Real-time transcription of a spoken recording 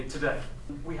Today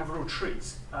we have a real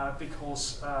treat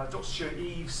because Dr. Stuart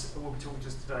Eaves will be talking to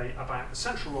us today about the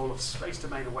central role of space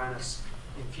domain awareness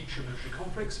in future military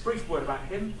conflicts. A brief word about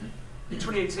him. In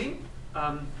 2018,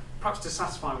 perhaps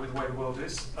dissatisfied with the way the world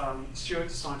is, Stuart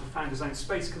decided to found his own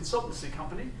space consultancy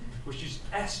company, which is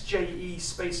SJE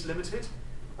Space Limited.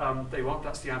 There you are,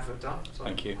 that's the advert done. So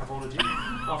Thank you. I've honoured you.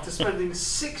 After spending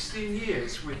 16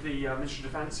 years with the Ministry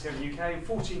of Defence here in the UK and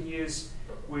 14 years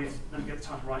with, let me get the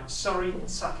title right, Surrey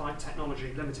Satellite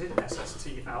Technology Limited,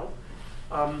 SSTL.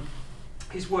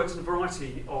 He's worked in a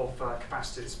variety of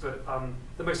capacities, but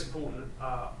the most important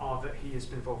are that he has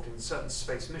been involved in certain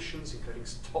space missions, including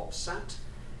TopSat,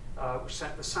 which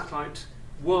set the satellite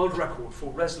world record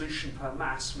for resolution per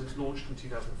mass when it was launched in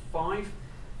 2005,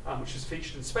 which is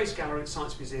featured in Space Gallery at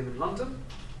Science Museum in London.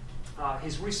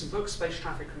 His recent book, Space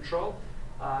Traffic Control,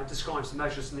 describes the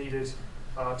measures needed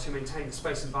to maintain the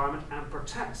space environment and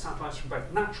protect satellites from both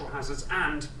natural hazards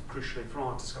and, crucially for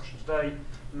our discussion today,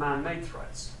 man-made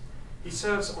threats. He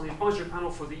serves on the advisory panel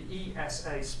for the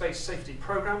ESA Space Safety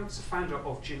Programme. He's a founder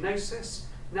of Geonosis,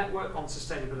 Network on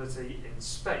Sustainability in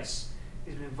Space.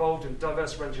 He's been involved in a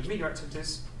diverse range of media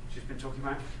activities, which we've been talking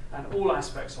about, and all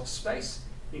aspects of space,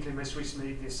 including most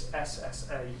recently this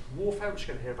SSA warfare, which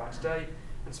you're going to hear about today,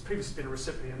 and has previously been a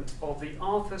recipient of the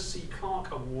Arthur C.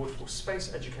 Clarke Award for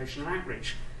Space Education and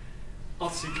Outreach.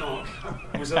 Arthur C. Clarke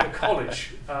was at a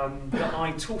college that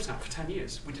I taught at for 10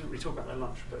 years. We didn't really talk about that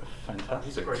lunch, but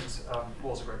he's a great,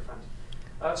 was a great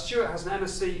friend. Stuart has an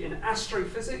MSc in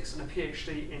astrophysics and a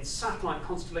PhD in satellite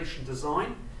constellation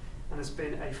design, and has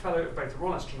been a fellow of both the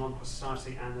Royal Astronomical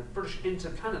Society and the British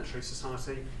Interplanetary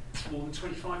Society for more than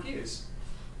 25 years.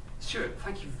 Stuart,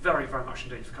 thank you very, very much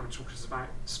indeed for coming to talk to us about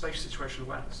space situational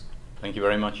awareness. Thank you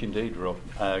very much indeed, Rob.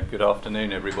 Good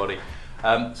afternoon, everybody.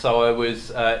 So I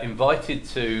was invited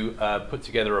to put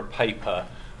together a paper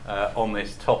on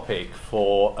this topic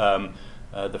for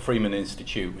the Freeman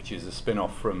Institute, which is a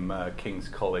spin-off from King's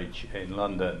College in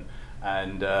London.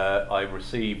 And I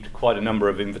received quite a number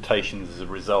of invitations as a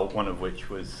result, one of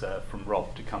which was from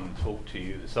Rob to come and talk to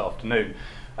you this afternoon.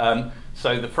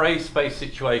 So the phrase space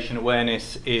situation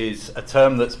awareness is a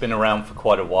term that's been around for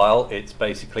quite a while. It's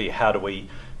basically how do we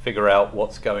figure out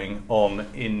what's going on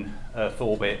in Earth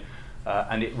orbit,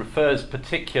 and it refers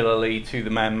particularly to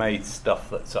the man-made stuff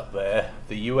that's up there.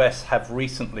 The US have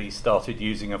recently started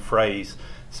using a phrase,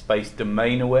 space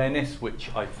domain awareness, which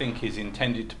I think is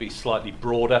intended to be slightly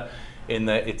broader in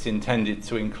that it's intended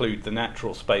to include the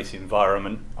natural space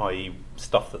environment, i.e.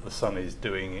 stuff that the sun is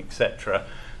doing, etc.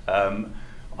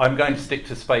 I'm going to stick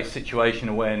to space situation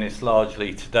awareness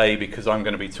largely today because I'm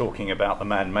going to be talking about the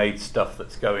man-made stuff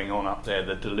that's going on up there,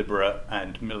 the deliberate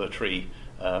and military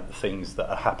things that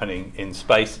are happening in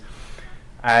space.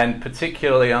 And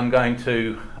particularly I'm going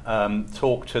to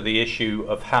talk to the issue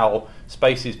of how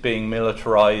space is being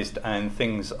militarized and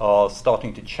things are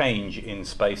starting to change in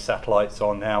space. Satellites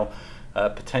are now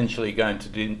potentially going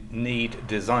to need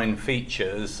design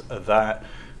features that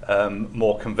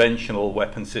more conventional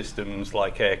weapon systems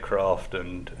like aircraft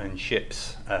and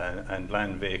ships and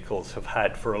land vehicles have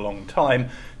had for a long time.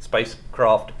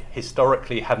 Spacecraft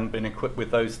historically haven't been equipped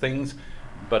with those things,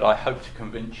 but I hope to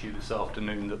convince you this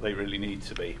afternoon that they really need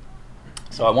to be.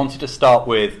 So I wanted to start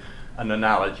with an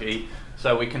analogy,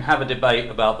 so we can have a debate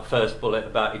about the first bullet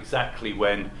about exactly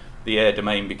when the air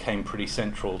domain became pretty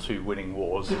central to winning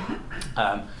wars.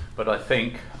 But I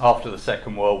think after the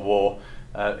Second World War,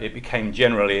 it became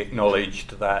generally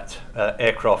acknowledged that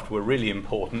aircraft were really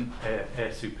important.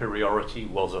 Air superiority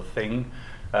was a thing.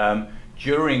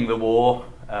 During the war,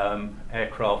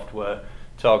 aircraft were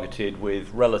targeted with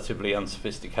relatively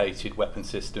unsophisticated weapon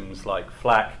systems like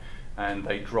flak, and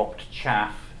they dropped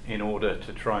chaff in order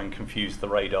to try and confuse the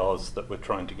radars that were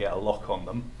trying to get a lock on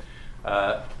them.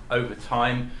 Over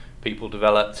time, people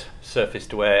developed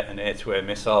surface-to-air and air-to-air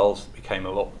missiles that became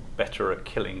a lot better at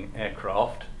killing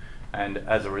aircraft. And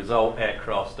as a result,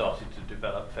 aircraft started to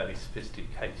develop fairly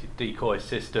sophisticated decoy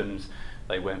systems.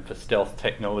 They went for stealth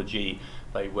technology.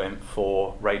 They went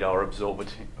for radar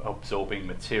absorbing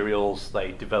materials.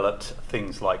 They developed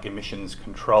things like emissions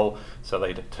control, so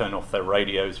they'd turn off their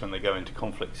radios when they go into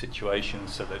conflict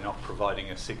situations, so they're not providing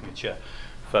a signature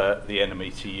for the enemy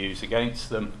to use against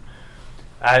them.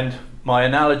 And my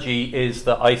analogy is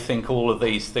that I think all of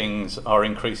these things are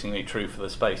increasingly true for the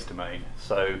space domain.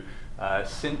 So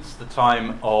since the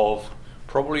time of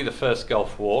probably the first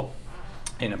Gulf War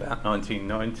in about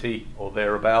 1990 or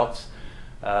thereabouts,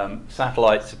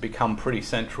 satellites have become pretty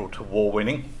central to war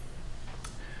winning.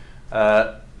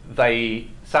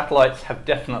 Satellites have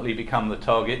definitely become the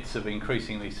targets of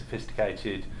increasingly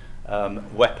sophisticated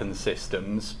weapon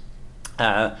systems.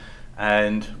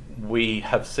 And we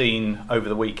have seen over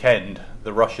the weekend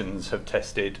the Russians have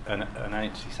tested an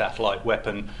anti-satellite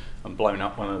weapon and blown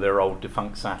up one of their old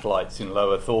defunct satellites in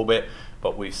low Earth orbit.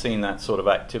 But we've seen that sort of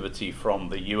activity from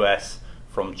the US,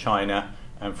 from China,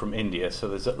 and from India. So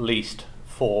there's at least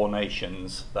 4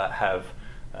 nations that have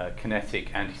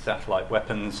kinetic anti-satellite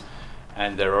weapons,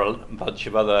 and there are a bunch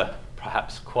of other,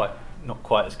 perhaps not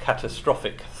quite as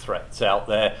catastrophic threats out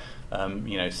there.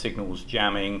 Signals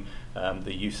jamming,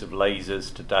 the use of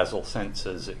lasers to dazzle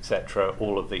sensors, etc.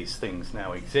 All of these things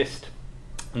now exist.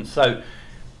 And so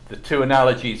the 2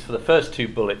 analogies for the first 2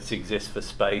 bullets exist for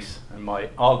space, and my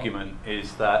argument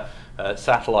is that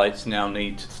satellites now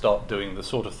need to start doing the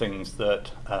sort of things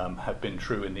that have been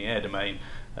true in the air domain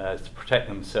to protect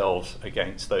themselves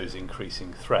against those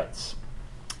increasing threats.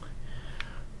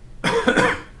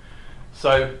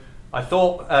 So I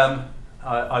thought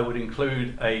I would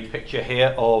include a picture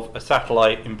here of a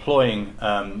satellite employing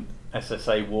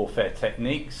SSA warfare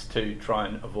techniques to try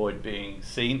and avoid being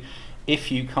seen.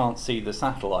 If you can't see the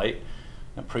satellite,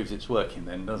 that proves it's working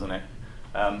then, doesn't it?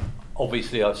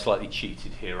 Obviously I've slightly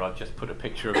cheated here. I've just put a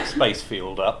picture of a space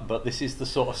field up, but this is the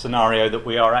sort of scenario that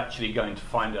we are actually going to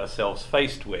find ourselves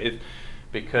faced with,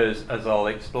 because as I'll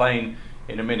explain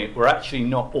in a minute, we're actually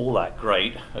not all that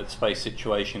great at space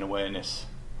situation awareness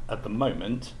at the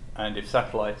moment. And if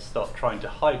satellites start trying to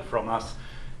hide from us,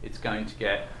 it's going to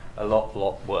get a lot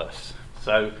worse.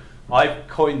 So I've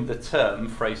coined the term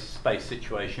space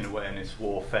situation awareness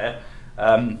warfare.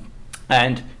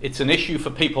 And it's an issue for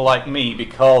people like me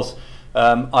because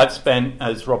I've spent,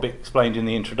 as Rob explained in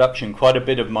the introduction, quite a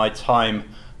bit of my time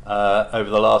over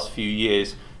the last few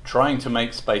years trying to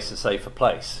make space a safer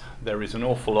place. There is an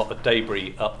awful lot of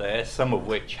debris up there, some of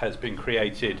which has been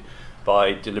created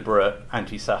by deliberate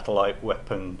anti-satellite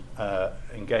weapon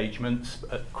engagements,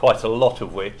 quite a lot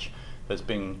of which has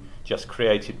been just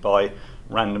created by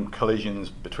random collisions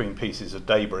between pieces of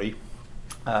debris.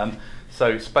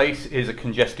 So space is a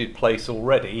congested place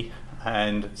already,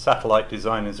 and satellite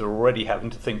designers are already having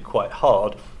to think quite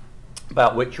hard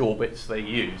about which orbits they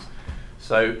use.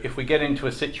 So if we get into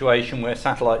a situation where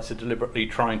satellites are deliberately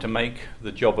trying to make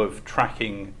the job of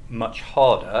tracking much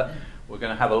harder, we're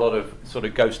going to have a lot of sort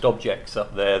of ghost objects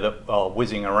up there that are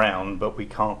whizzing around but we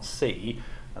can't see,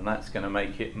 and that's going to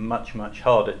make it much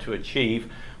harder to achieve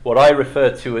what I refer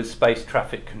to as space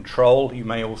traffic control. You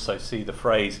may also see the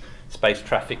phrase space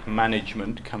traffic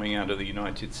management coming out of the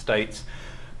United States.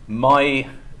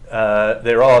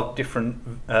 There are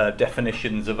different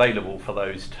definitions available for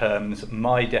those terms.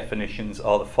 My definitions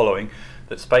are the following: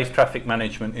 that space traffic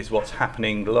management is what's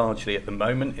happening largely at the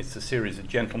moment. It's a series of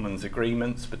gentlemen's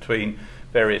agreements between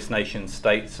various nation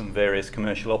states and various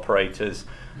commercial operators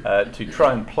to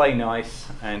try and play nice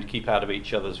and keep out of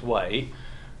each other's way.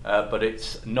 But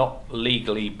it's not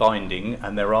legally binding,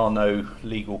 and there are no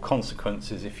legal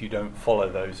consequences if you don't follow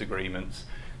those agreements.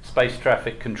 Space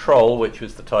traffic control, which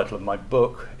was the title of my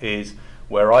book, is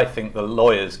where I think the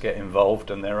lawyers get involved,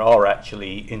 and there are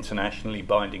actually internationally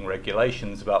binding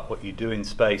regulations about what you do in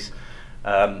space,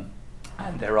 and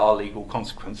there are legal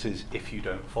consequences if you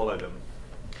don't follow them.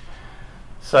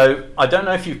 So I don't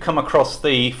know if you've come across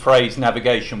the phrase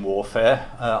navigation warfare.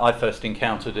 I first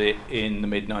encountered it in the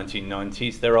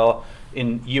mid-1990s. There are,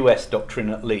 in US doctrine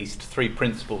at least, 3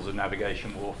 principles of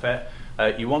navigation warfare.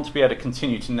 You want to be able to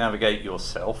continue to navigate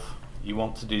yourself. You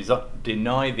want to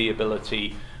deny the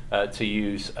ability to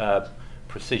use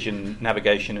precision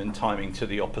navigation and timing to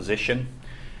the opposition.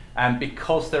 And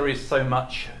because there is so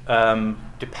much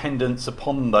dependence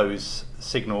upon those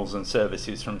signals and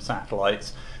services from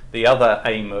satellites, the other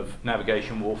aim of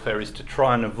navigation warfare is to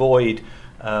try and avoid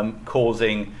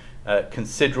causing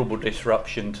considerable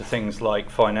disruption to things like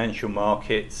financial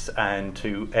markets and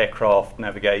to aircraft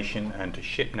navigation and to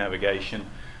ship navigation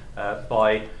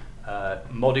by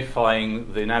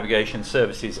modifying the navigation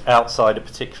services outside a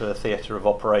particular theatre of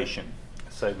operation.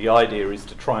 So the idea is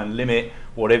to try and limit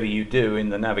whatever you do in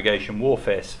the navigation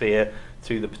warfare sphere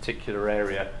to the particular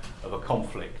area of a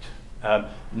conflict.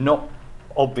 Not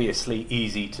obviously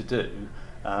easy to do,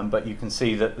 but you can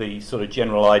see that the sort of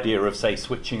general idea of, say,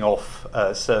 switching off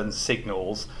certain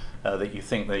signals that you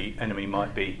think the enemy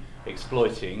might be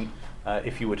exploiting,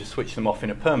 if you were to switch them off in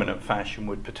a permanent fashion,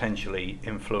 would potentially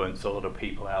influence a lot of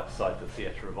people outside the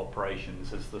theatre of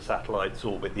operations as the satellites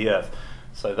orbit the Earth.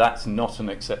 So that's not an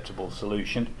acceptable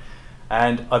solution.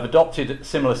 And I've adopted a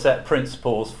similar set of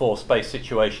principles for space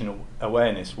situation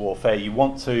awareness warfare. You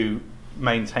want to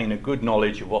maintain a good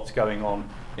knowledge of what's going on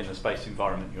in the space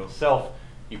environment yourself.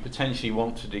 You potentially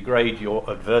want to degrade your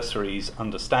adversary's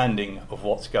understanding of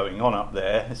what's going on up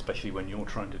there, especially when you're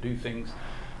trying to do things.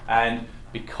 And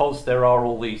because there are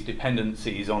all these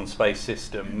dependencies on space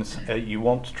systems, you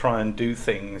want to try and do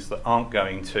things that aren't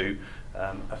going to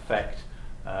affect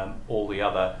all the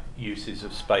other uses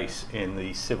of space in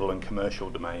the civil and commercial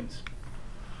domains.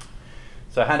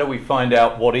 So how do we find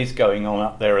out what is going on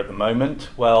up there at the moment?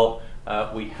 Well,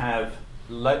 we have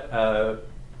large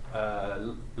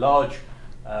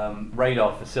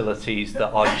radar facilities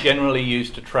that are generally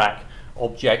used to track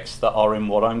objects that are in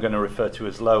what I'm going to refer to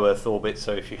as low Earth orbit.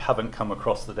 So if you haven't come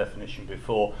across the definition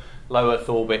before, low Earth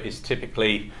orbit is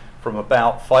typically from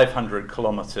about 500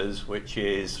 kilometers, which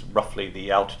is roughly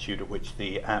the altitude at which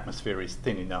the atmosphere is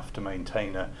thin enough to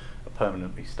maintain a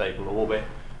permanently stable orbit,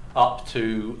 up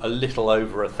to a little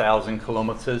over 1,000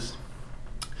 kilometers.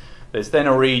 There's then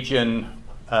a region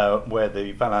where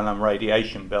the Van Allen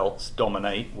radiation belts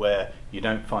dominate, where you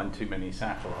don't find too many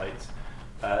satellites.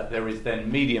 There is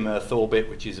then medium Earth orbit,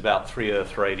 which is about 3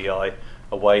 Earth radii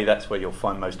away. That's where you'll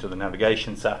find most of the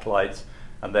navigation satellites.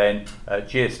 And then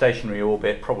geostationary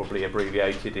orbit, probably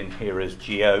abbreviated in here as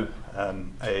GEO,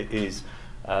 is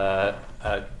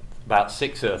about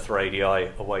 6 Earth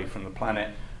radii away from the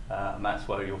planet. And that's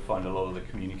where you'll find a lot of the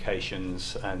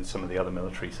communications and some of the other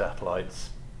military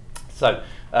satellites. So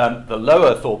the low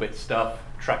Earth orbit stuff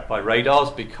tracked by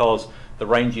radars, because the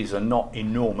ranges are not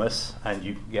enormous and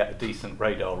you can get a decent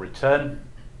radar return.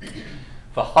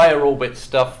 For higher orbit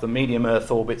stuff, the medium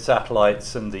Earth orbit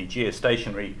satellites and the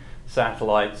geostationary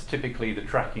satellites, typically the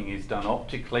tracking is done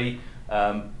optically,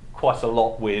 quite a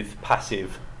lot with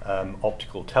passive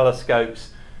optical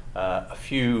telescopes, a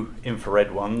few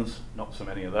infrared ones, not so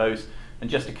many of those, and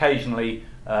just occasionally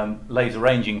laser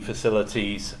ranging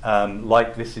facilities,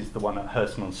 like this is the one at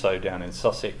Hurstmonceau down in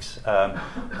Sussex,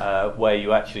 where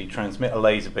you actually transmit a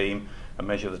laser beam and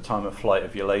measure the time of flight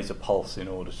of your laser pulse in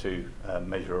order to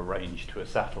measure a range to a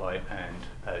satellite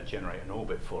and generate an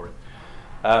orbit for it.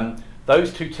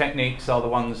 Those two techniques are the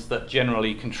ones that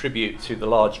generally contribute to the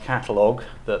large catalogue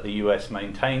that the US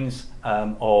maintains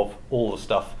of all the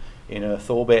stuff in Earth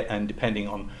orbit, and depending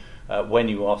on when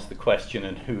you ask the question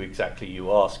and who exactly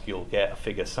you ask, you'll get a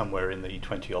figure somewhere in the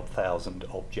 20-odd thousand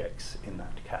objects in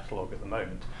that catalogue at the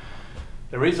moment.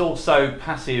 There is also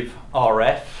passive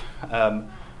RF.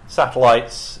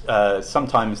 Satellites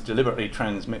sometimes deliberately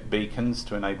transmit beacons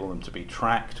to enable them to be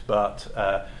tracked, but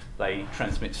they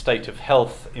transmit state of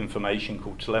health information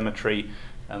called telemetry,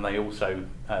 and they also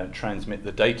transmit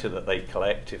the data that they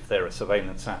collect. If they're a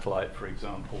surveillance satellite, for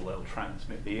example, they'll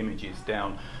transmit the images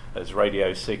down as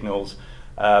radio signals.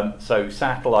 So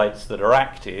satellites that are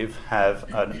active have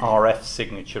an RF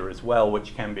signature as well,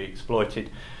 which can be exploited.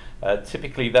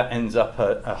 Typically that ends up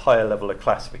at a higher level of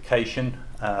classification,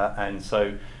 and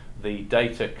so the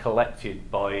data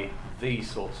collected by these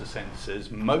sorts of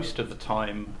sensors, most of the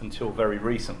time until very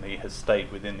recently, has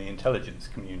stayed within the intelligence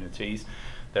communities.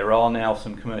 There are now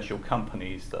some commercial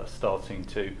companies that are starting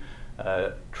to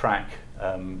track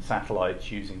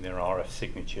satellites using their RF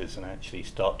signatures and actually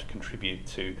start to contribute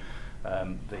to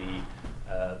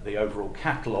the overall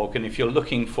catalogue. And if you're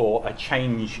looking for a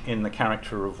change in the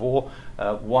character of war,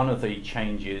 one of the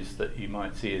changes that you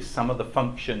might see is some of the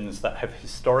functions that have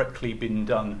historically been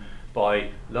done by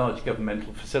large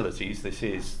governmental facilities. This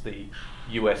is the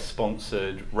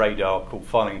US-sponsored radar called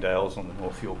Fylingdales on the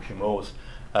North Yorkshire moors.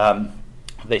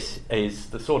 This is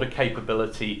the sort of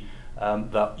capability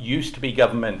that used to be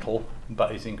governmental,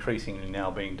 but is increasingly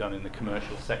now being done in the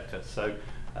commercial sector. So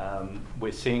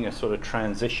we're seeing a sort of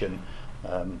transition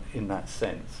in that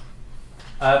sense.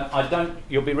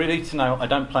 You'll be relieved to know I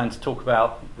don't plan to talk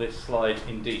about this slide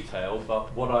in detail,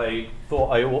 but what I thought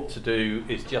I ought to do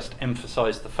is just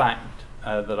emphasize the fact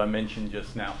that I mentioned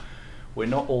just now. We're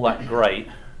not all that great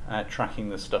at tracking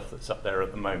the stuff that's up there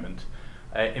at the moment.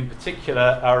 In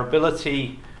particular, our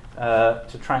ability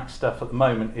to track stuff at the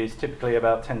moment is typically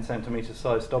about 10 centimetre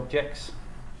sized objects,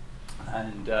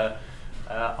 and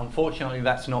unfortunately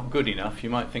that's not good enough.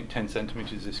 You might think 10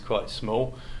 centimetres is quite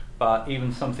small, but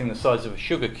even something the size of a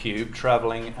sugar cube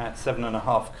travelling at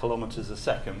 7.5 kilometres a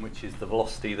second, which is the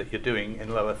velocity that you're doing in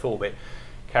low Earth orbit,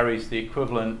 carries the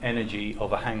equivalent energy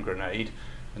of a hand grenade.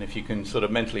 And if you can sort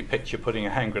of mentally picture putting a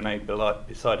hand grenade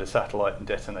beside a satellite and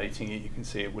detonating it, you can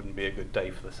see it wouldn't be a good day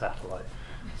for the satellite.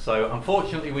 So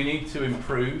unfortunately we need to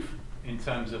improve in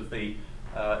terms of the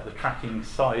tracking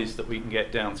size that we can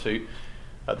get down to.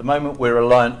 At the moment we're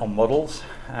reliant on models,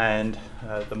 and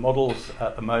the models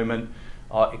at the moment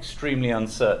are extremely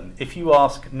uncertain. If you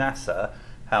ask NASA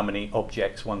how many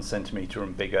objects 1 centimetre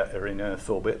and bigger are in Earth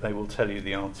orbit, they will tell you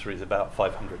the answer is about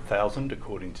 500,000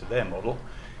 according to their model.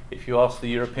 If you ask the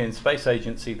European Space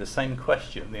Agency the same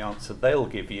question, the answer they'll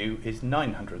give you is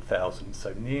 900,000,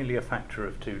 so nearly a factor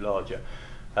of 2 larger.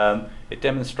 It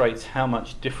demonstrates how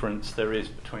much difference there is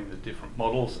between the different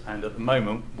models, and at the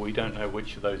moment we don't know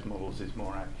which of those models is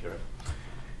more accurate.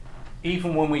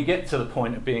 Even when we get to the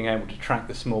point of being able to track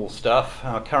the small stuff,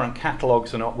 our current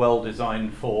catalogues are not well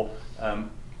designed for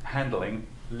handling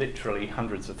literally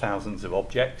hundreds of thousands of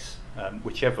objects.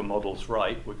 Whichever model's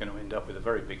right, we're going to end up with a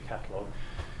very big catalogue.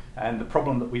 And the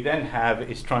problem that we then have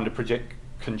is trying to project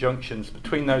conjunctions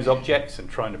between those objects and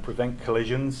trying to prevent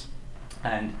collisions.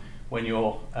 And when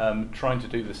you're trying to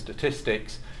do the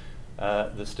statistics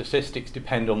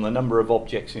depend on the number of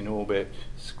objects in orbit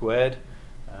squared.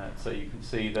 So you can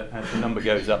see that as the number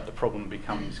goes up, the problem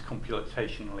becomes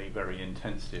computationally very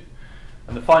intensive.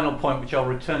 And the final point, which I'll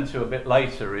return to a bit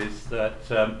later, is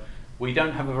that we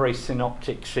don't have a very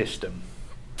synoptic system.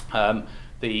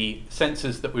 The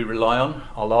sensors that we rely on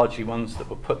are largely ones that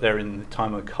were put there in the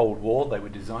time of the Cold War. They were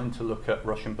designed to look at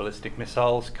Russian ballistic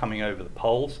missiles coming over the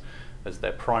poles as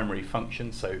their primary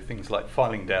function, so things like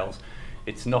Fylingdales.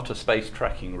 It's not a space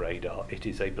tracking radar, it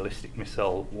is a ballistic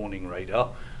missile warning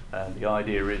radar. And the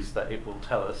idea is that it will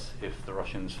tell us if the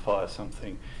Russians fire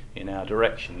something in our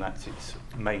direction. That's its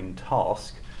main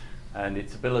task. And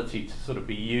its ability to sort of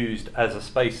be used as a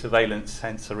space surveillance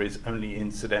sensor is only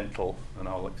incidental, and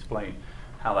I'll explain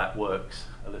how that works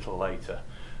a little later.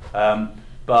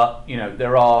 But you know,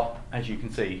 there are, as you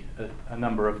can see, a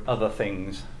number of other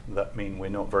things that mean we're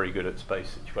not very good at space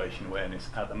situation awareness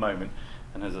at the moment.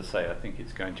 And as I say, I think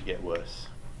it's going to get worse.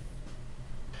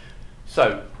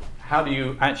 So, how do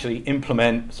you actually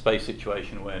implement space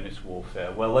situation awareness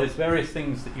warfare? Well, there's various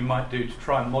things that you might do to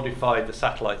try and modify the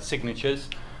satellite signatures,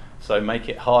 so make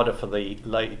it harder for the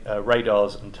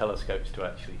radars and telescopes to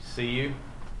actually see you.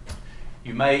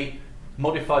 You may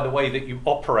modify the way that you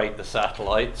operate the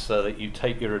satellite so that you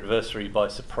take your adversary by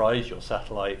surprise. Your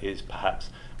satellite is perhaps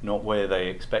not where they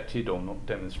expected or not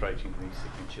demonstrating the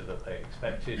signature that they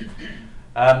expected.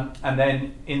 And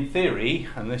then in theory,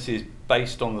 and this is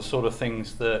based on the sort of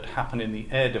things that happen in the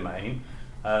air domain,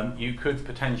 you could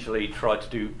potentially try to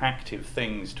do active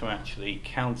things to actually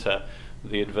counter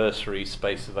the adversary's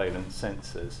space surveillance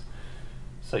sensors.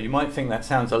 So you might think that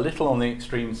sounds a little on the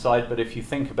extreme side, but if you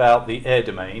think about the air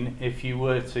domain, if you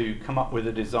were to come up with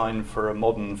a design for a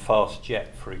modern fast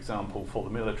jet, for example, for the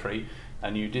military,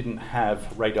 and you didn't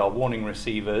have radar warning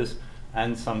receivers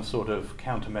and some sort of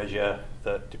countermeasure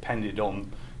that depended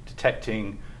on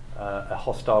detecting a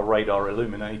hostile radar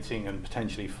illuminating and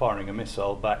potentially firing a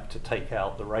missile back to take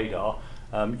out the radar,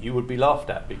 you would be laughed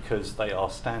at, because they are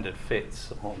standard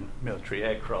fits on military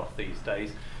aircraft these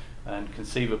days, and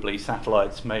conceivably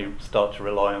satellites may start to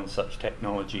rely on such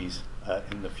technologies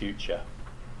in the future.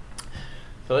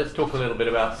 So let's talk a little bit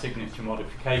about signature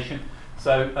modification.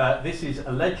 So this is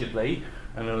allegedly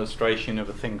an illustration of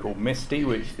a thing called MISTY,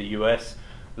 which the US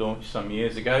launched some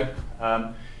years ago.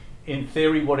 In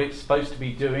theory, what it's supposed to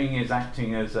be doing is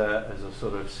acting as a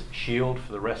sort of shield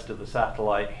for the rest of the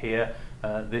satellite here.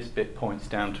 This bit points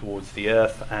down towards the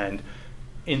Earth and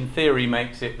in theory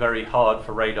makes it very hard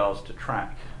for radars to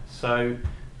track. So,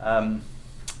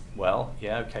 well,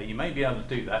 yeah, okay, you may be able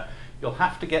to do that. You'll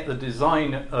have to get the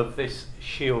design of this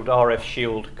shield, RF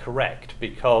shield, correct,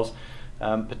 because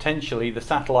potentially the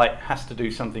satellite has to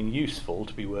do something useful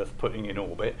to be worth putting in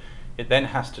orbit. It then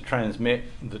has to transmit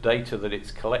the data that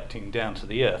it's collecting down to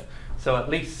the Earth. So at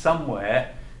least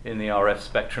somewhere in the RF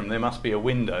spectrum there must be a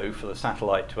window for the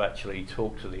satellite to actually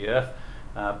talk to the Earth.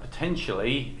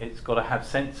 Potentially it's got to have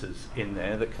sensors in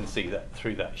there that can see that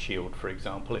through that shield, for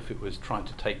example, if it was trying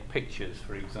to take pictures,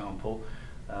 for example,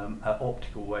 at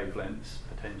optical wavelengths,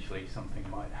 potentially something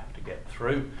might have to get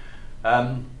through.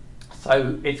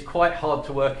 So it's quite hard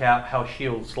to work out how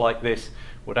shields like this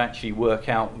would actually work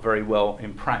out very well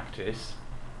in practice.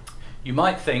 You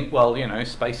might think, well, you know,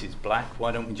 space is black,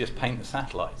 why don't we just paint the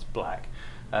satellites black?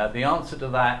 The answer to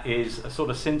that is a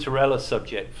sort of Cinderella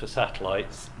subject for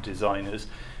satellites designers,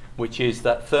 which is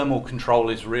that thermal control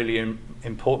is really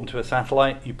important to a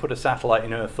satellite. You put a satellite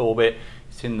in Earth orbit,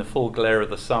 it's in the full glare of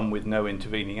the sun with no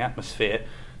intervening atmosphere.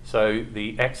 So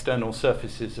the external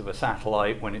surfaces of a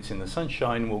satellite, when it's in the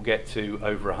sunshine, will get to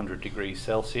over 100 degrees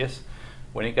Celsius.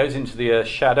 When it goes into the Earth's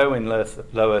shadow in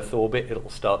low Earth orbit, it'll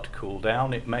start to cool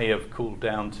down. It may have cooled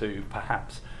down to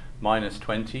perhaps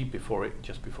 -20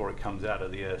 just before it comes out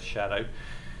of the Earth's shadow.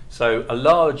 So a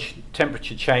large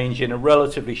temperature change in a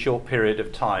relatively short period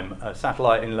of time. A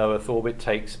satellite in low Earth orbit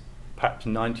takes perhaps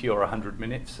 90 or 100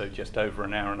 minutes, so just over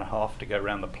an hour and a half to go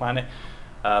around the planet.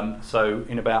 So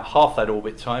in about half that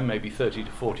orbit time, maybe 30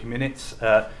 to 40 minutes,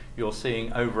 you're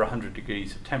seeing over 100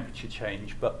 degrees of temperature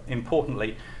change. But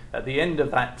importantly, at the end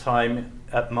of that time,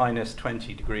 at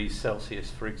 -20 degrees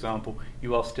Celsius, for example,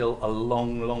 you are still a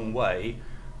long, long way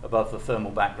above the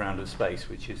thermal background of space,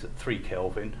 which is at 3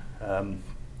 Kelvin,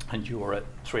 and you're at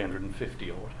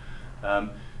 350 odd.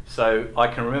 So I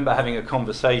can remember having a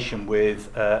conversation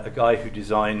with a guy who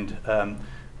designed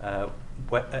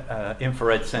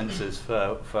infrared sensors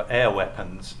for air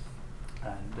weapons,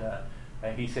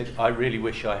 and he said, "I really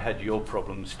wish I had your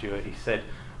problem, Stuart." He said,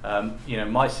 you know,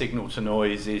 my signal to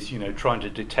noise is, you know, trying to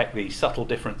detect the subtle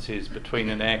differences between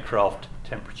an aircraft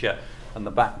temperature and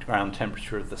the background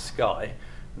temperature of the sky,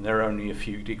 and there are only a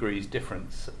few degrees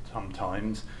difference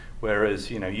sometimes, whereas,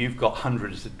 you know, you've got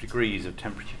hundreds of degrees of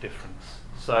temperature difference.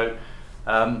 So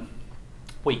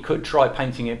we could try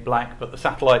painting it black, but the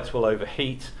satellites will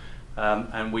overheat,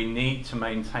 and we need to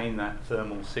maintain that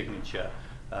thermal signature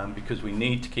because we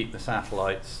need to keep the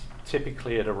satellites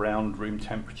typically at around room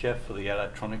temperature for the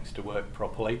electronics to work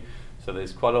properly. So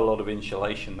there's quite a lot of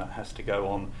insulation that has to go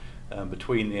on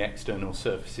between the external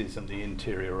surfaces and the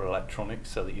interior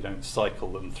electronics so that you don't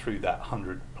cycle them through that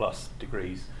 100+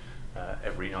 degrees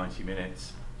every 90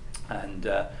 minutes. And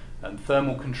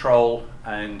thermal control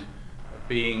and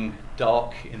being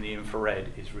dark in the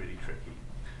infrared is really tricky.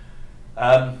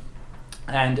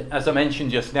 And as I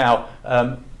mentioned just now,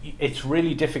 it's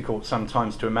really difficult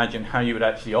sometimes to imagine how you would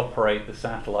actually operate the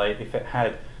satellite if it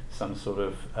had some sort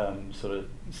of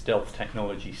stealth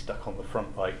technology stuck on the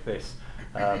front like this,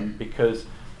 because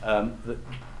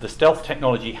the stealth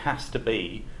technology has to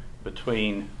be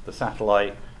between the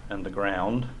satellite and the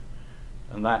ground,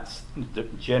 and that's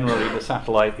generally the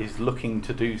satellite is looking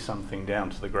to do something down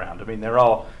to the ground. I mean, there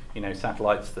are, you know,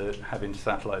 satellites that have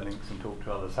inter-satellite links and talk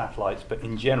to other satellites, but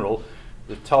in general,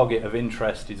 the target of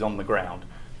interest is on the ground.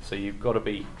 So you've got to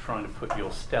be trying to put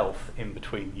your stealth in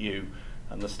between you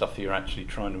and the stuff you're actually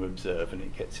trying to observe, and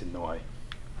it gets in the way.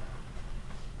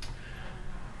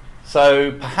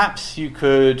 So perhaps you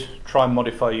could try and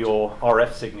modify your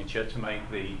RF signature to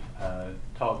make the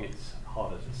targets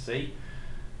harder to see.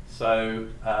 So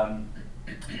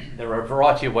there are a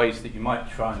variety of ways that you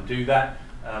might try and do that.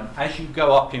 As you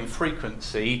go up in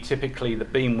frequency, typically the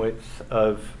beam width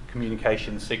of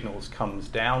communication signals comes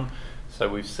down. So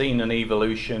we've seen an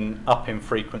evolution up in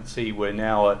frequency. We're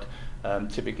now at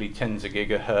typically tens of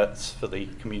gigahertz for the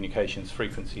communications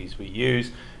frequencies we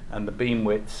use, and the beam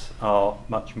widths are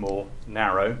much more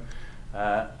narrow.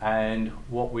 And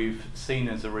what we've seen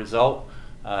as a result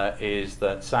is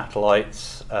that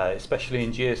satellites, especially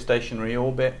in geostationary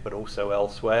orbit, but also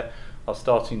elsewhere, are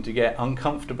starting to get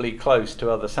uncomfortably close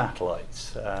to other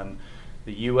satellites.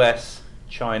 The US,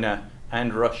 China,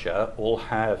 and Russia all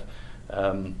have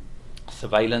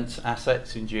surveillance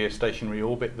assets in geostationary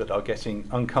orbit that are getting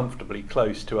uncomfortably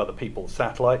close to other people's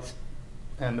satellites.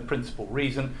 And the principal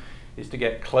reason is to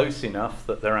get close enough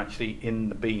that they're actually in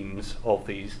the beams of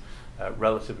these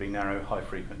relatively narrow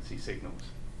high-frequency signals.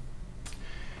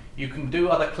 You can do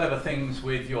other clever things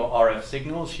with your RF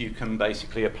signals. You can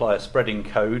basically apply a spreading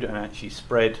code and actually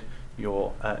spread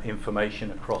your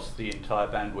information across the entire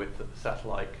bandwidth that the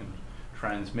satellite can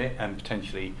transmit and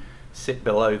potentially sit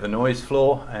below the noise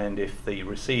floor. And if the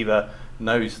receiver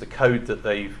knows the code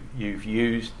that you've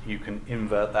used, you can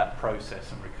invert that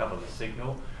process and recover the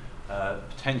signal.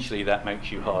 Potentially that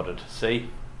makes you harder to see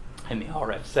in the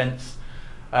RF sense.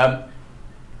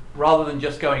 Rather than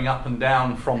just going up and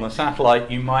down from the satellite,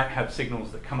 you might have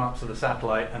signals that come up to the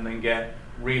satellite and then get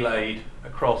relayed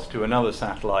across to another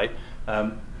satellite.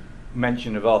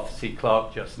 Mention of Arthur C.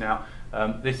 Clarke just now.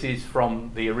 This is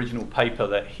from the original paper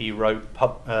that he wrote,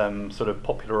 sort of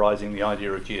popularizing the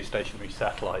idea of geostationary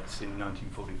satellites in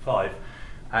 1945.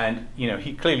 And you know,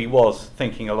 he clearly was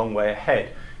thinking a long way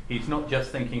ahead. He's not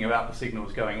just thinking about the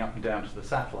signals going up and down to the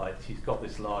satellites. He's got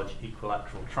this large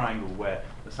equilateral triangle where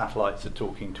the satellites are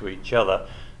talking to each other,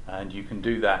 and you can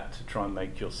do that to try and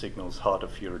make your signals harder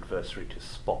for your adversary to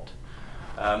spot.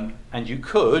 And you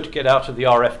could get out of the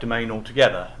RF domain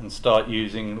altogether and start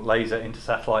using laser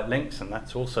inter-satellite links, and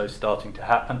that's also starting to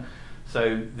happen.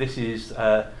 So this is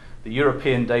the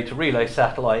European Data Relay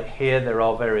Satellite here. There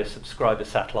are various subscriber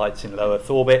satellites in low Earth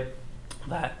orbit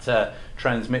that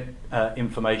transmit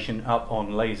information up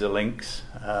on laser links,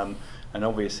 and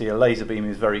obviously a laser beam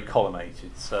is very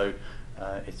collimated, so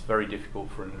it's very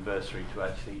difficult for an adversary to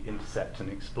actually intercept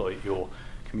and exploit your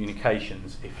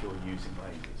communications if you're using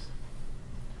lasers.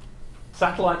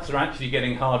 Satellites are actually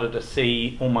getting harder to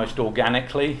see almost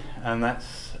organically, and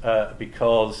that's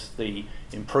because the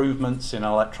improvements in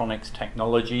electronics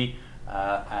technology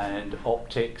and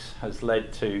optics has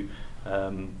led to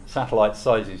satellite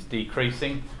sizes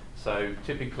decreasing. So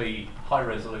typically high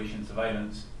resolution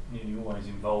surveillance nearly always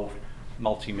involved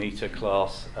multi-meter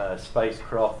class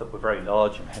spacecraft that were very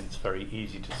large and hence very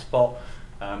easy to spot.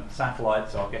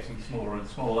 Satellites are getting smaller and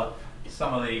smaller,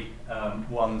 some of the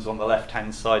ones on the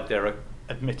left-hand side there are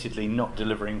admittedly not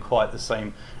delivering quite the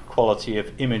same quality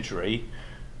of imagery,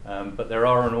 but there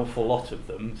are an awful lot of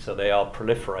them, so they are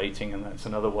proliferating, and that's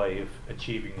another way of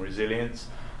achieving resilience,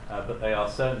 but they are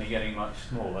certainly getting much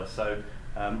smaller. So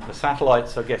the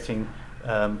satellites are getting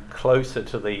closer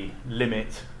to the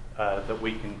limit that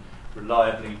we can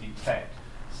reliably detect.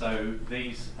 So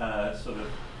these sort of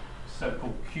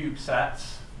so-called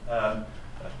CubeSats,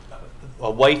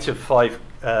 a weight of 5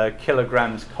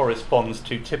 kilograms corresponds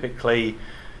to typically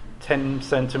 10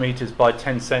 centimeters by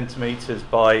 10 centimeters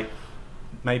by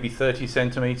maybe 30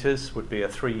 centimeters would be a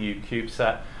 3U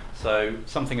CubeSat. So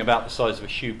something about the size of a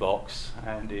shoebox,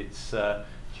 and it's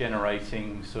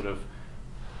generating sort of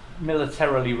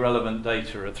militarily relevant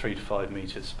data at 3 to 5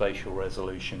 meters spatial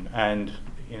resolution. And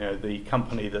you know, the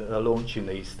company that are launching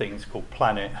these things, called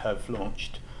Planet, have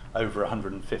launched over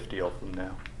 150 of them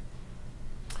now.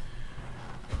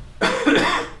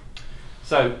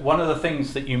 So one of the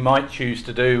things that you might choose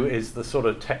to do is the sort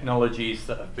of technologies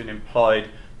that have been employed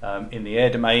in the air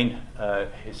domain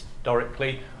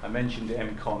historically. I mentioned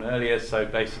MCON earlier, so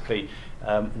basically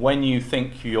when you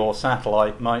think your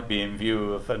satellite might be in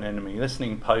view of an enemy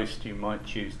listening post, you might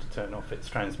choose to turn off its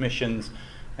transmissions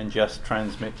and just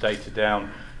transmit data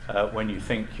down when you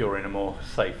think you're in a more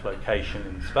safe location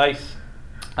in space.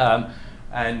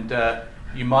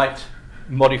 You might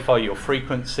modify your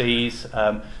frequencies.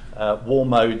 War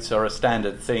modes are a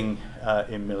standard thing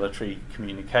in military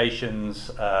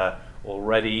communications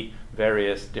already.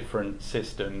 Various different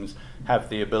systems have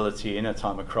the ability in a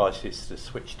time of crisis to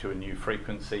switch to a new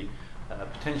frequency.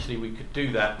 Potentially we could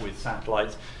do that with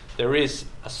satellites. There is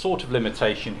a sort of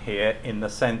limitation here in the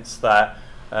sense that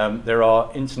there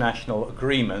are international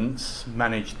agreements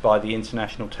managed by the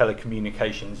International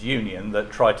Telecommunications Union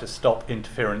that try to stop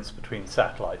interference between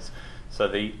satellites. So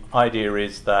the idea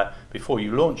is that before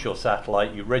you launch your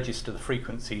satellite, you register the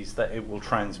frequencies that it will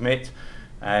transmit,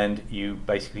 and you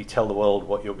basically tell the world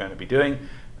what you're going to be doing.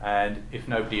 And if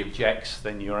nobody objects,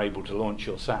 then you're able to launch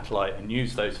your satellite and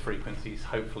use those frequencies,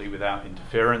 hopefully without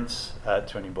interference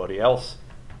to anybody else.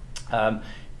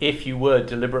 If you were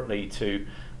deliberately to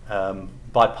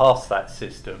bypass that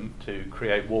system to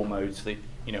create war modes that,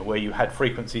 you know, where you had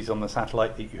frequencies on the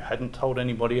satellite that you hadn't told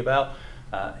anybody about,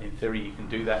 in theory you can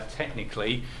do that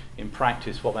technically. In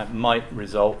practice, what that might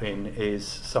result in is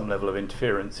some level of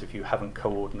interference if you haven't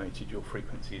coordinated your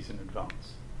frequencies in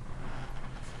advance.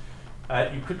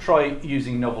 You could try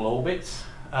using novel orbits.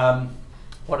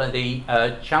 One of the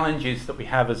challenges that we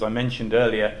have, as I mentioned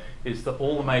earlier, is that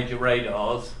all the major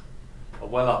radars are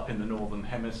well up in the northern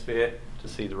hemisphere to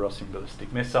see the Russian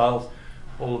ballistic missiles.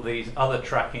 All of these other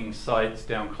tracking sites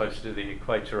down closer to the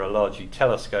equator are largely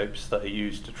telescopes that are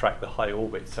used to track the high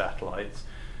orbit satellites.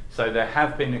 So there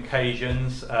have been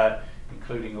occasions,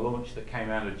 including a launch that came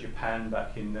out of Japan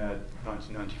back in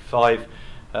 1995,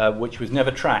 which was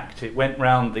never tracked. It went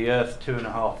round the Earth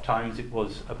 2.5 times. It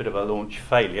was a bit of a launch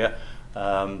failure.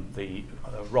 The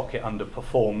rocket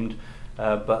underperformed,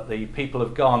 but the people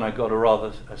of Ghana got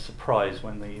a surprise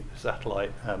when the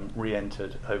satellite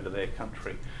re-entered over their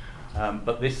country.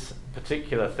 But this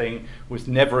particular thing was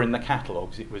never in the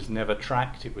catalogues. It was never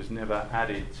tracked. It was never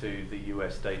added to the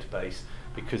US database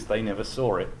because they never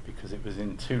saw it, because it was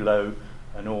in too low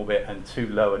an orbit and too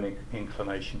low an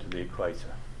inclination to the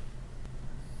equator.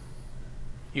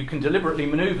 You can deliberately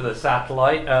maneuver the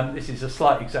satellite. This is a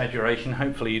slight exaggeration.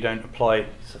 Hopefully you don't apply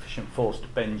sufficient force to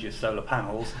bend your solar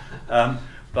panels.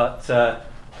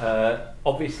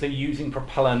 Obviously using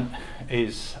propellant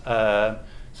is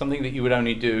something that you would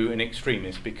only do in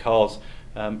extremis, because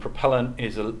propellant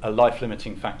is a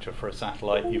life-limiting factor for a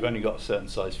satellite. You've only got a certain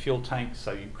size fuel tank,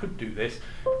 so you could do this,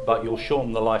 but you'll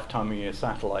shorten the lifetime of your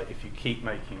satellite if you keep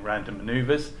making random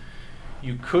maneuvers.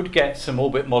 You could get some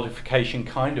orbit modification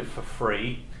kind of for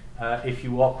free if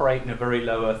you operate in a very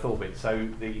low Earth orbit. So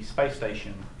the space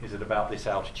station is at about this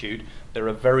altitude. There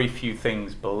are very few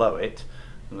things below it,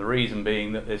 and the reason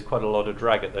being that there's quite a lot of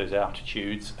drag at those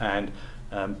altitudes, and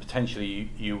potentially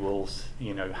you will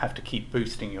have to keep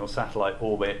boosting your satellite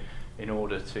orbit in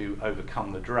order to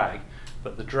overcome the drag.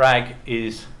 But the drag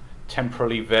is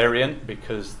temporally variant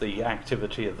because the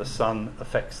activity of the sun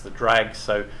affects the drag,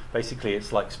 so basically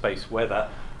it's like space weather.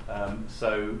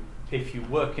 So if you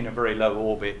work in a very low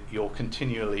orbit, you're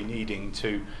continually needing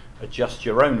to adjust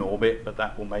your own orbit, but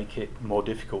that will make it more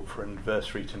difficult for an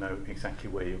adversary to know exactly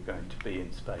where you're going to be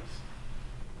in space.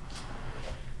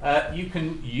 You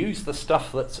can use the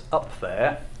stuff that's up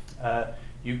there.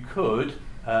 You could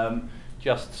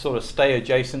just sort of stay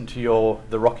adjacent to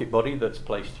the rocket body that's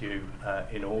placed you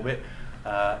in orbit.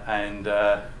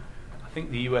 I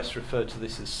think the US referred to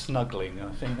this as snuggling.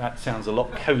 I think that sounds a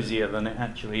lot cozier than it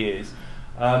actually is.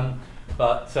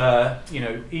 But you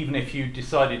know, even if you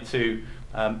decided to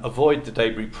avoid the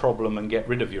debris problem and get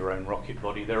rid of your own rocket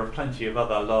body, there are plenty of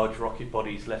other large rocket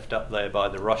bodies left up there by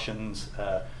the Russians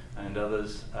and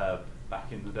others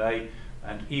back in the day,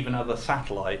 and even other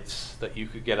satellites that you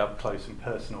could get up close and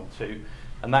personal to.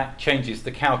 And that changes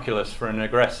the calculus for an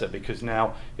aggressor, because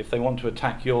now if they want to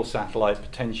attack your satellite,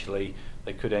 potentially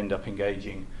they could end up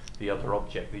engaging the other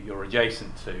object that you're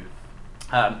adjacent to.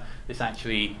 This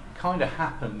actually kind of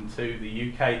happened to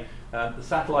the UK. The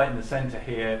satellite in the centre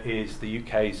here is the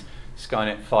UK's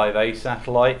Skynet 5A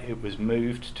satellite. It was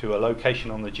moved to a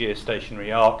location on the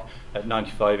geostationary arc at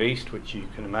 95 East, which you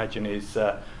can imagine is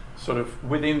sort of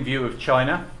within view of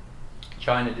China.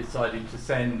 China decided to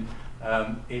send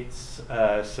its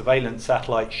surveillance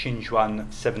satellite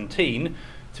Xinjiang 17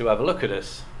 to have a look at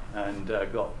us, and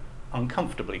got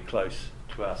uncomfortably close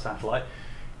to our satellite.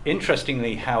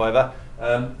 Interestingly, however,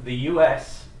 the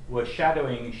US were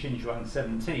shadowing Xinjiang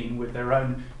 17 with their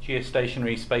own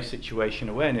Geostationary Space Situation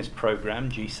Awareness Program,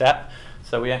 GSAP,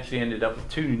 so we actually ended up with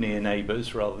 2 near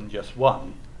neighbours rather than just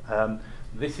one.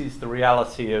 This is the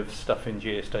reality of stuff in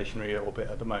geostationary orbit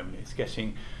at the moment. It's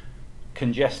getting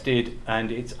congested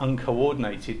and it's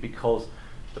uncoordinated because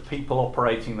the people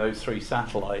operating those 3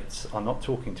 satellites are not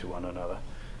talking to one another.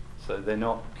 So they're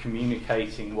not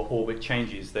communicating what orbit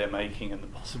changes they're making, and the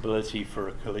possibility for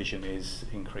a collision is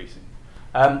increasing.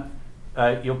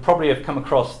 You'll probably have come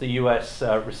across the US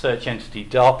research entity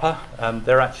DARPA.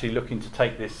 They're actually looking to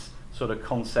take this sort of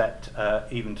concept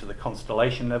even to the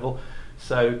constellation level.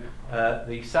 So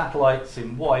the satellites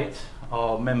in white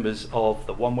are members of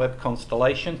the OneWeb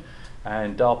constellation,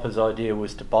 and DARPA's idea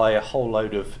was to buy a whole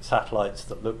load of satellites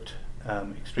that looked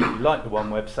extremely like the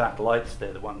OneWeb satellites.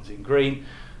 They're the ones in green,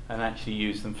 and actually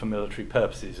use them for military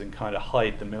purposes and kind of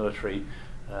hide the military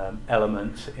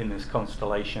element in this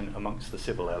constellation amongst the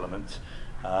civil elements.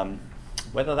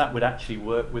 Whether that would actually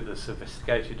work with a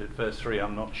sophisticated adversary,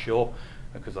 I'm not sure,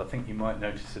 because I think you might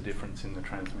notice a difference in the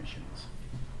transmissions.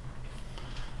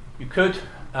 You could,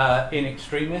 in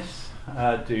extremis,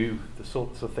 do the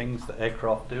sorts of things that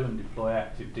aircraft do and deploy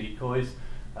active decoys.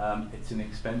 It's an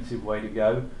expensive way to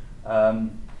go.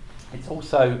 It's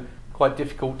also quite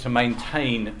difficult to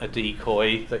maintain a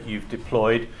decoy that you've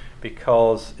deployed,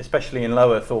 because especially in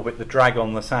low Earth orbit the drag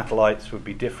on the satellites would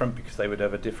be different, because they would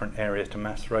have a different area to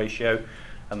mass ratio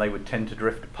and they would tend to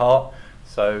drift apart.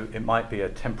 So it might be a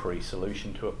temporary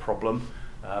solution to a problem,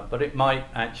 but it might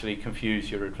actually confuse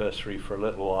your adversary for a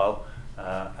little while,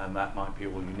 and that might be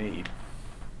all you need.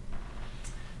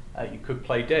 You could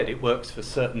play dead. It works for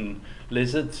certain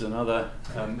lizards and other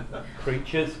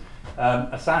creatures.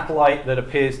 A satellite that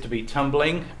appears to be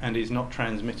tumbling and is not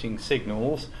transmitting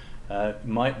signals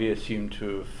might be assumed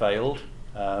to have failed,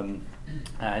 and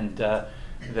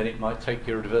then it might take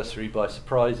your adversary by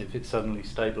surprise if it suddenly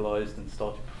stabilized and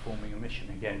started performing a mission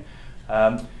again.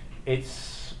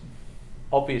 It's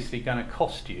obviously going to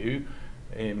cost you.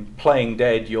 In playing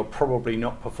dead, you're probably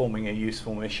not performing a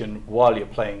useful mission while you're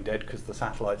playing dead, because the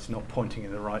satellite's not pointing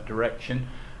in the right direction,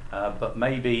 but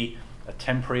maybe a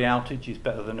temporary outage is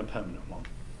better than a permanent one.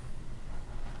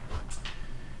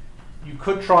 You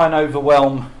could try and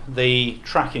overwhelm the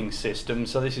tracking system,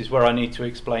 so this is where I need to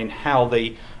explain how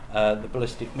the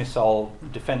ballistic missile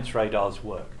defense radars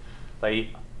work.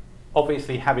 They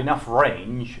obviously have enough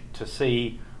range to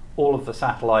see all of the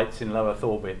satellites in low Earth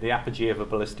orbit. The apogee of a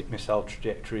ballistic missile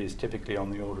trajectory is typically on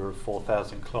the order of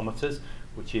 4,000 kilometers,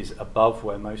 which is above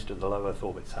where most of the low Earth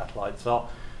orbit satellites are.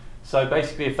 So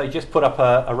basically, if they just put up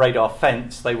a radar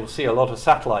fence, they will see a lot of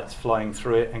satellites flying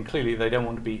through it, and clearly they don't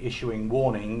want to be issuing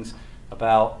warnings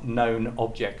about known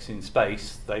objects in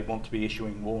space. They want to be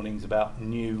issuing warnings about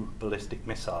new ballistic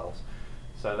missiles.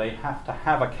 So they have to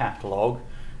have a catalogue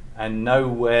and know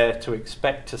where to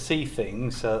expect to see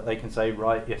things, so that they can say,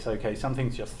 right, yes, okay,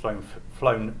 something's just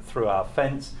flown through our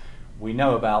fence. We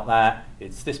know about that.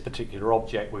 It's this particular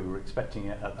object. We were expecting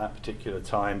it at that particular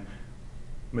time.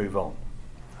 Move on.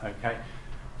 Okay.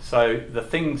 So the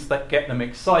things that get them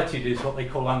excited is what they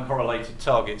call uncorrelated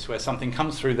targets, where something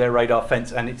comes through their radar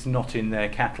fence and it's not in their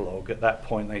catalogue. At that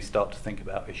point, they start to think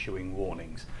about issuing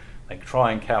warnings. They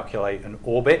try and calculate an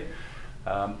orbit.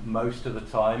 Most of the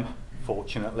time,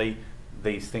 fortunately,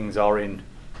 these things are in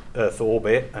Earth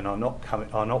orbit and are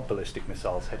not ballistic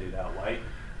missiles headed our way,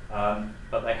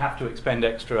 but they have to expend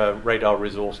extra radar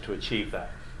resource to achieve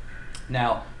that.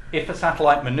 Now, if a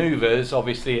satellite manoeuvres,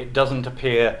 obviously it doesn't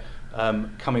appear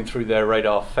coming through their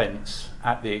radar fence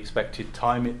at the expected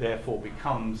time. It therefore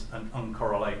becomes an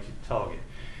uncorrelated target.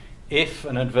 if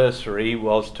an adversary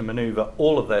was to maneuver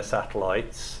all of their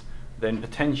satellites, then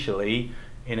potentially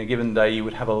in a given day you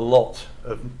would have a lot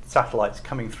of satellites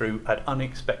coming through at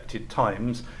unexpected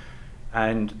times,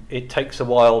 and it takes a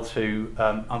while to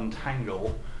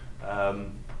untangle,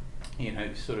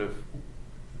 sort of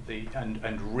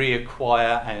and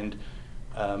reacquire and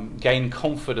gain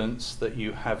confidence that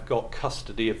you have got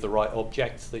custody of the right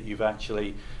objects, that you've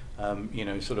actually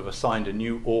sort of assigned a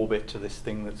new orbit to this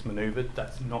thing that's maneuvered.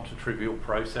 That's not a trivial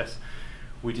process.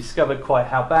 We discovered quite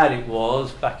how bad it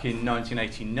was back in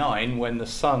 1989 when the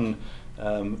Sun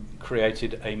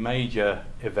created a major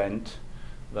event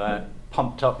that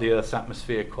pumped up the Earth's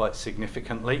atmosphere quite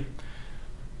significantly.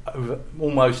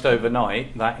 Almost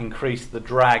overnight, that increased the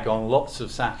drag on lots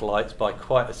of satellites by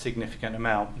quite a significant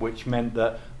amount, which meant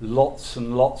that lots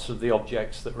and lots of the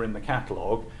objects that were in the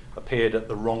catalogue appeared at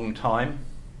the wrong time,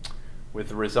 with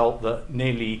the result that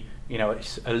nearly,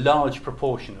 a large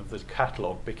proportion of the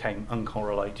catalogue became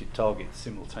uncorrelated targets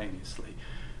simultaneously.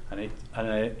 And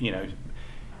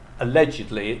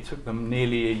allegedly it took them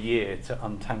nearly a year to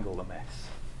untangle the mess.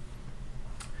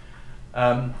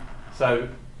 So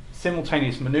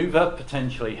simultaneous manoeuvre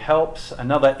potentially helps.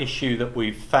 Another issue that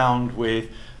we've found with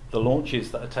the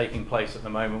launches that are taking place at the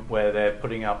moment, where they're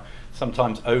putting up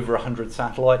sometimes over 100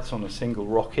 satellites on a single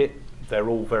rocket. They're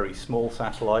all very small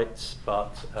satellites,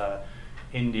 but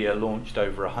India launched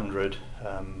over 100,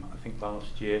 I think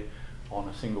last year, on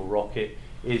a single rocket.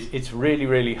 It's really,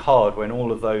 really hard when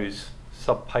all of those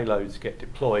sub-payloads get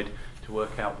deployed to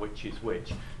work out which is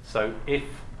which. So if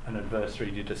an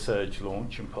adversary did a surge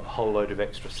launch and put a whole load of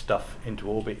extra stuff into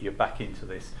orbit, you're back into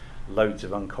this loads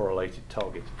of uncorrelated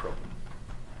targets problem.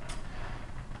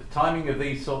 The timing of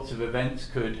these sorts of events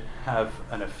could have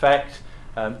an effect.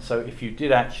 So if you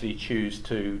did actually choose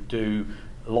to do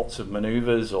lots of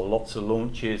maneuvers or lots of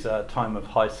launches at a time of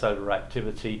high solar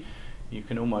activity, you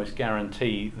can almost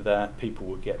guarantee that people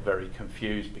would get very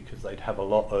confused, because they'd have a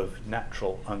lot of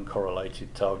natural uncorrelated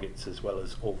targets as well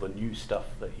as all the new stuff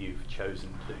that you've chosen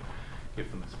to give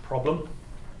them as a problem.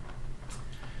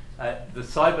 The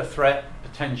cyber threat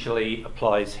potentially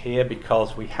applies here,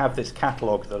 because we have this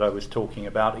catalogue that I was talking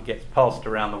about. It gets passed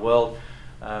around the world.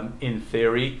 In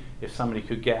theory, if somebody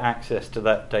could get access to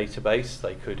that database,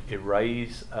 they could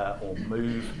erase or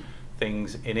move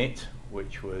things in it,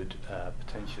 which would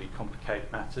potentially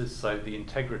complicate matters. So the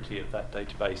integrity of that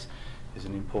database is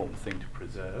an important thing to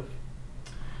preserve.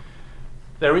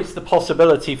 There is the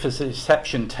possibility for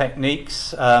deception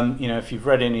techniques. If you've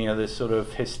read any of this sort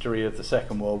of history of the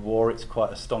Second World War, it's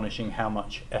quite astonishing how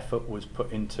much effort was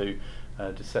put into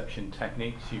deception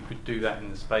techniques. You could do that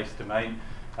in the space domain.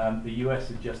 The US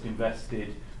have just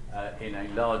invested in a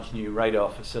large new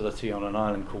radar facility on an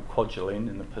island called Kwajalein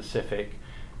in the Pacific.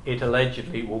 It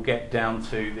allegedly will get down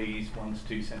to these 1 to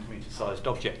 2 centimetre sized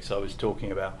objects I was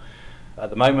talking about. At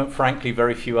the moment, frankly,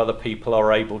 very few other people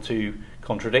are able to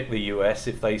contradict the US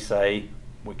if they say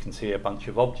we can see a bunch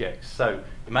of objects. So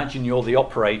imagine you're the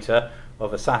operator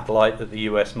of a satellite that the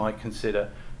US might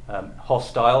consider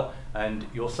hostile, and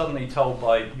you're suddenly told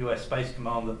by US Space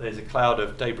Command that there's a cloud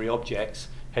of debris objects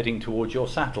heading towards your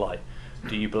satellite.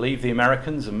 Do you believe the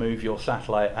Americans and move your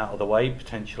satellite out of the way,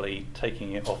 potentially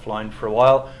taking it offline for a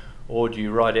while? Or do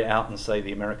you ride it out and say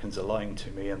the Americans are lying to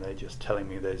me and they're just telling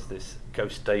me there's this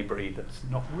ghost debris that's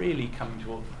not really coming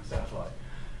towards my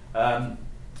satellite?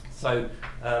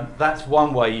 That's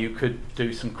one way you could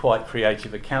do some quite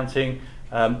creative accounting.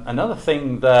 Another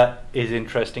thing that is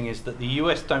interesting is that the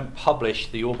US don't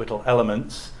publish the orbital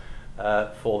elements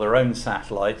for their own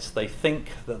satellites. They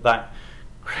think that that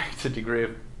creates a degree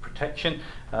of protection.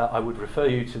 I would refer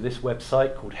you to this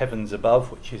website called Heavens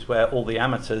Above, which is where all the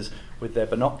amateurs with their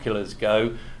binoculars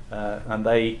go, and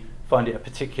they find it a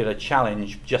particular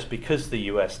challenge just because the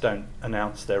US don't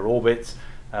announce their orbits.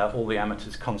 All the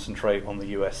amateurs concentrate on the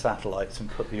US satellites and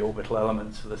put the orbital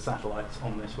elements for the satellites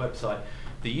on this website.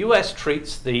 The US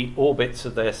treats the orbits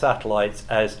of their satellites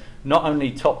as not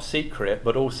only top secret,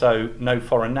 but also no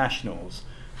foreign nationals.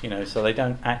 So they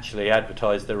don't actually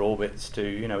advertise their orbits to,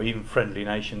 even friendly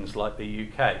nations like the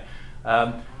UK.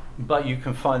 But you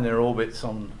can find their orbits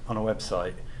on a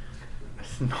website.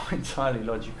 It's not entirely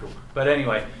logical. But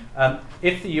anyway,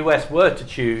 if the US were to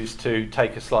choose to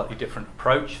take a slightly different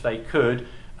approach, they could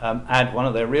add one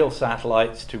of their real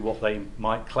satellites to what they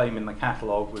might claim in the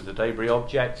catalogue was a debris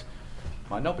object.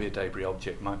 Might not be a debris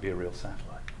object, might be a real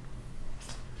satellite.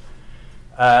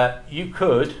 You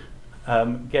could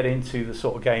get into the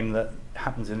sort of game that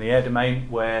happens in the air domain,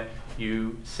 where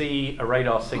you see a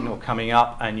radar signal coming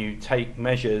up and you take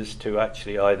measures to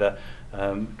actually either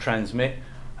transmit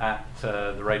at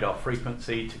the radar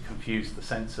frequency to confuse the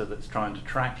sensor that's trying to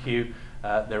track you.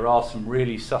 There are some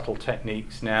really subtle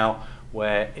techniques now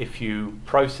where if you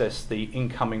process the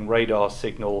incoming radar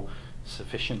signal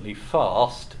sufficiently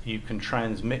fast, you can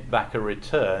transmit back a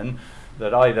return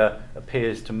that either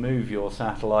appears to move your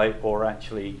satellite or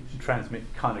actually transmit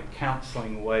kind of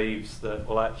counselling waves that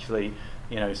will actually,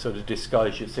 you know, sort of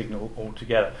disguise your signal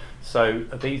altogether. So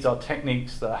these are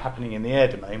techniques that are happening in the air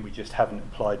domain. We just haven't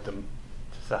applied them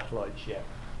to satellites yet.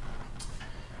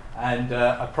 And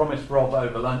I promised Rob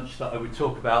over lunch that I would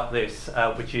talk about this,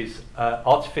 which is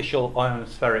artificial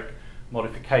ionospheric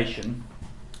modification.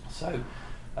 So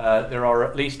there are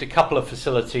at least a couple of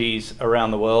facilities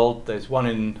around the world. There's one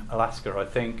in Alaska, I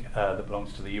think, that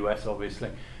belongs to the US, obviously,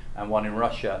 and one in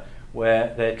Russia,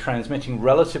 where they're transmitting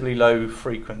relatively low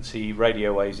frequency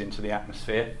radio waves into the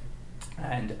atmosphere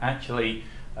and actually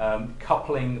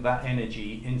coupling that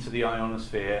energy into the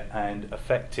ionosphere and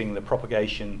affecting the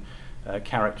propagation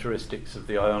characteristics of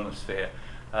the ionosphere.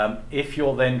 If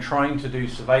you're then trying to do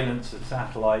surveillance of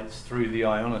satellites through the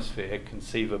ionosphere,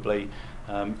 conceivably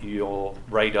your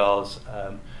radars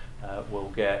will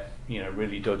get, you know,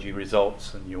 really dodgy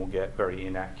results, and you'll get very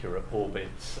inaccurate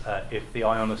orbits if the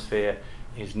ionosphere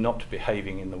is not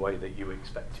behaving in the way that you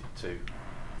expect it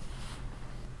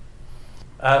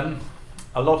to.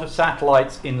 A lot of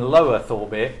satellites in low Earth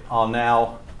orbit are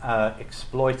now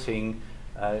exploiting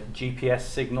GPS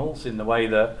signals in the way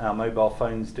that our mobile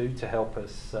phones do to help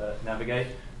us navigate.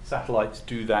 Satellites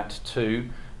do that too.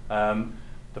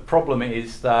 The problem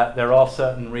is that there are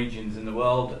certain regions in the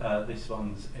world, this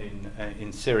one's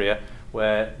in Syria,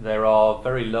 where there are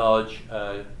very large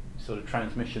sort of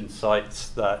transmission sites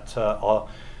that are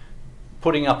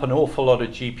putting up an awful lot of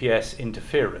GPS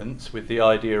interference with the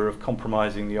idea of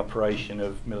compromising the operation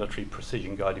of military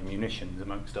precision guided munitions,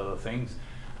 amongst other things.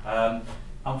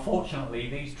 Unfortunately,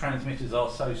 these transmitters are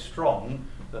so strong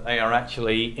that they are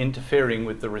actually interfering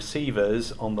with the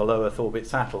receivers on the low Earth orbit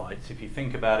satellites. If you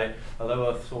think about it, a low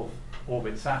Earth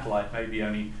orbit satellite may be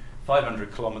only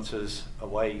 500 kilometers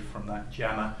away from that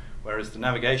jammer, whereas the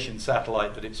navigation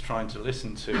satellite that it's trying to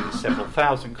listen to is several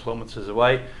thousand kilometers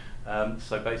away.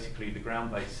 So basically the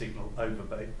ground-based signal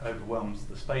overwhelms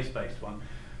the space-based one.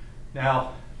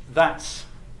 Now, that's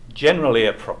generally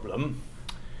a problem,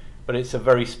 but it's a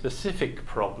very specific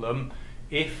problem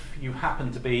if you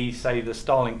happen to be, say, the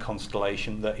Starlink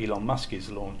constellation that Elon Musk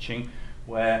is launching,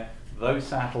 where those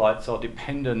satellites are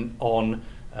dependent on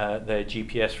their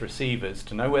GPS receivers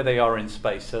to know where they are in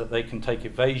space so that they can take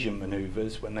evasion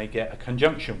maneuvers when they get a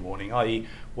conjunction warning, i.e.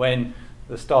 when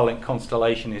the Starlink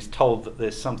constellation is told that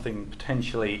there's something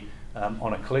potentially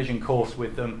on a collision course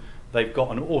with them, they've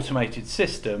got an automated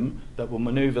system that will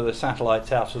maneuver the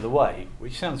satellites out of the way,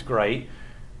 which sounds great,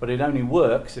 but it only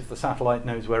works if the satellite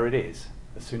knows where it is.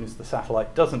 As soon as the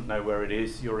satellite doesn't know where it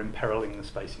is, you're imperiling the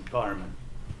space environment.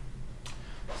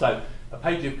 So, a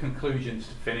page of conclusions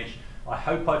to finish. I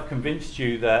hope I've convinced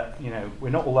you that, you know, we're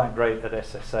not all that great at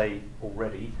SSA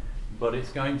already, but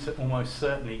it's going to almost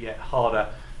certainly get harder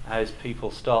as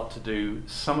people start to do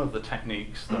some of the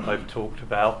techniques that I've talked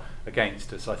about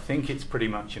against us. I think it's pretty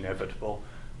much inevitable.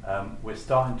 We're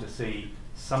starting to see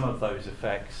some of those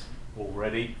effects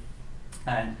already.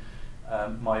 And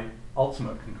my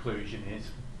ultimate conclusion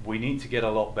is we need to get a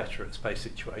lot better at space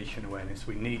situation awareness.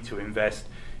 We need to invest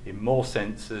in more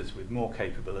sensors with more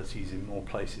capabilities in more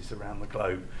places around the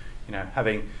globe. You know,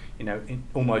 having, you know,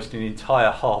 almost an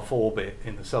entire half orbit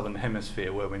in the southern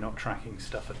hemisphere where we're not tracking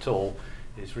stuff at all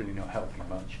is really not helping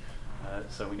much.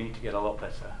 So we need to get a lot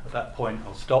better. At that point,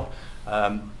 I'll stop.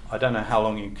 I don't know how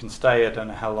long you can stay. I don't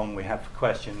know how long we have for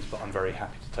questions, but I'm very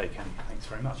happy to take any. Thanks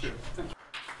very much. Sure. Thank you.